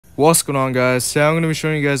What's going on, guys? Today I'm going to be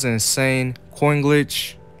showing you guys an insane coin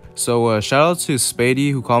glitch. So shout out to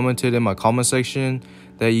Spady who commented in my comment section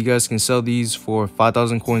that you guys can sell these for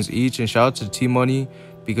 5,000 coins each, and shout out to T-Money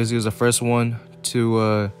because he was the first one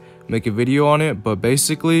to make a video on it. But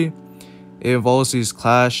basically it involves these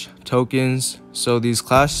Clash tokens. So these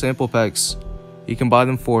Clash sample packs, you can buy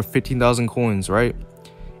them for 15,000 coins, right?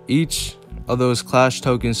 Each of those Clash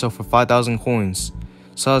tokens sell for 5,000 coins.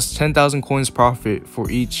 So that's 10,000 coins profit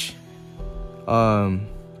for each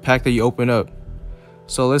pack that you open up.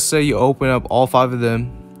 So let's say you open up all 5 of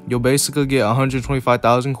them, you'll basically get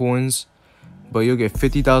 125,000 coins, but you'll get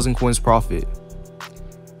 50,000 coins profit.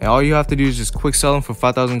 And all you have to do is just quick sell them for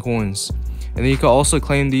 5,000 coins. And then you can also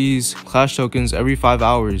claim these Clash tokens every 5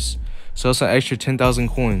 hours. So that's an extra 10,000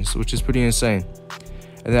 coins, which is pretty insane.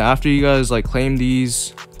 And then after you guys claim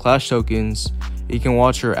these Clash tokens, you can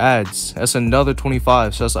watch your ads. That's another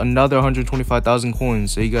 25, so that's another 125,000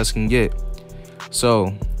 coins that you guys can get.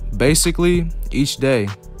 So basically each day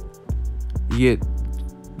you get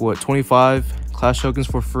 25 Clash tokens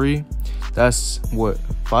for free. That's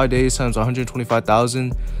 5 days times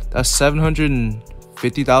 125,000. That's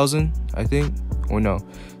 750,000, I think, or no,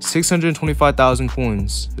 625,000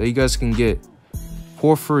 coins that you guys can get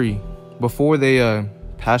for free before they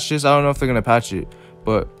patch this. I don't know if they're gonna patch it,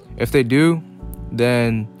 but if they do,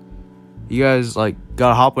 then you guys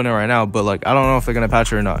gotta hop on it right now. But I don't know if they're gonna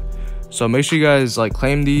patch it or not. So make sure you guys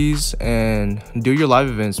claim these and do your live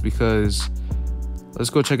events, because let's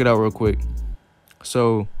go check it out real quick.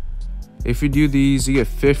 So if you do these, you get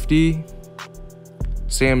 50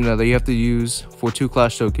 stamina that you have to use for 2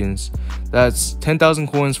 Clash tokens. That's 10,000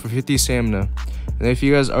 coins for 50 stamina. And if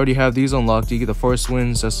you guys already have these unlocked, you get the first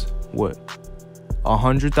wins. That's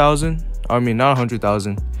 100,000? I mean, not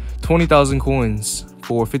 100,000. 20,000 coins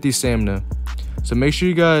for 50 stamina. So make sure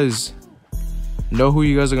you guys know who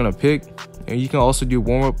you guys are gonna pick, and you can also do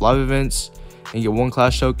warm-up live events and get 1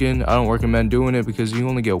 Clash token. I don't recommend doing it because you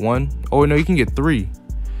only get 1. Oh no, you can get 3.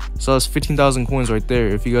 So that's 15,000 coins right there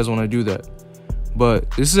if you guys want to do that.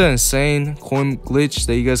 But this is an insane coin glitch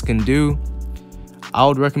that you guys can do. I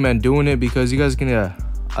would recommend doing it because you guys can get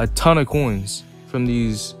a ton of coins from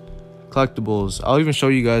these collectibles. I'll even show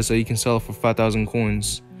you guys that you can sell it for 5,000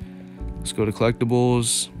 coins. Let's go to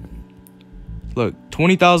collectibles. Look,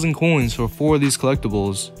 20,000 coins for 4 of these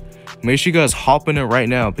collectibles. Make sure you guys hop in it right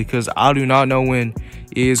now, because I do not know when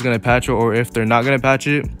EA is going to patch it or if they're not going to patch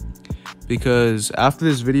it. Because after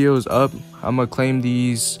this video is up, I'm going to claim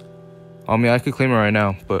these. I mean, I could claim it right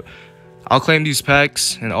now, but I'll claim these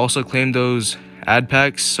packs and also claim those ad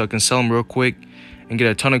packs so I can sell them real quick and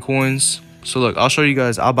get a ton of coins. So look, I'll show you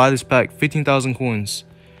guys. I'll buy this pack, 15,000 coins.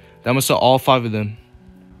 Then I'm going to sell all 5 of them.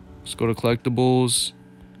 Let's go to collectibles.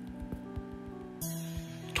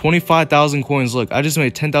 25,000 coins. Look, I just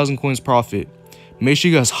made 10,000 coins profit. Make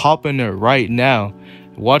sure you guys hop in there right now.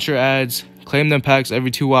 Watch your ads. Claim them packs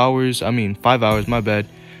every 2 hours. I mean, 5 hours, my bad.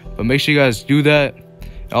 But make sure you guys do that.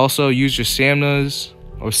 And also use your stamina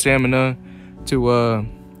to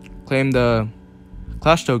claim the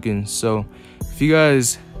Clash tokens. So if you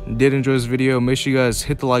guys did enjoy this video, make sure you guys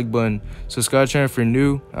hit the like button, subscribe to the channel if you're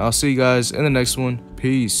new. I'll see you guys in the next one.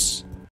 Peace.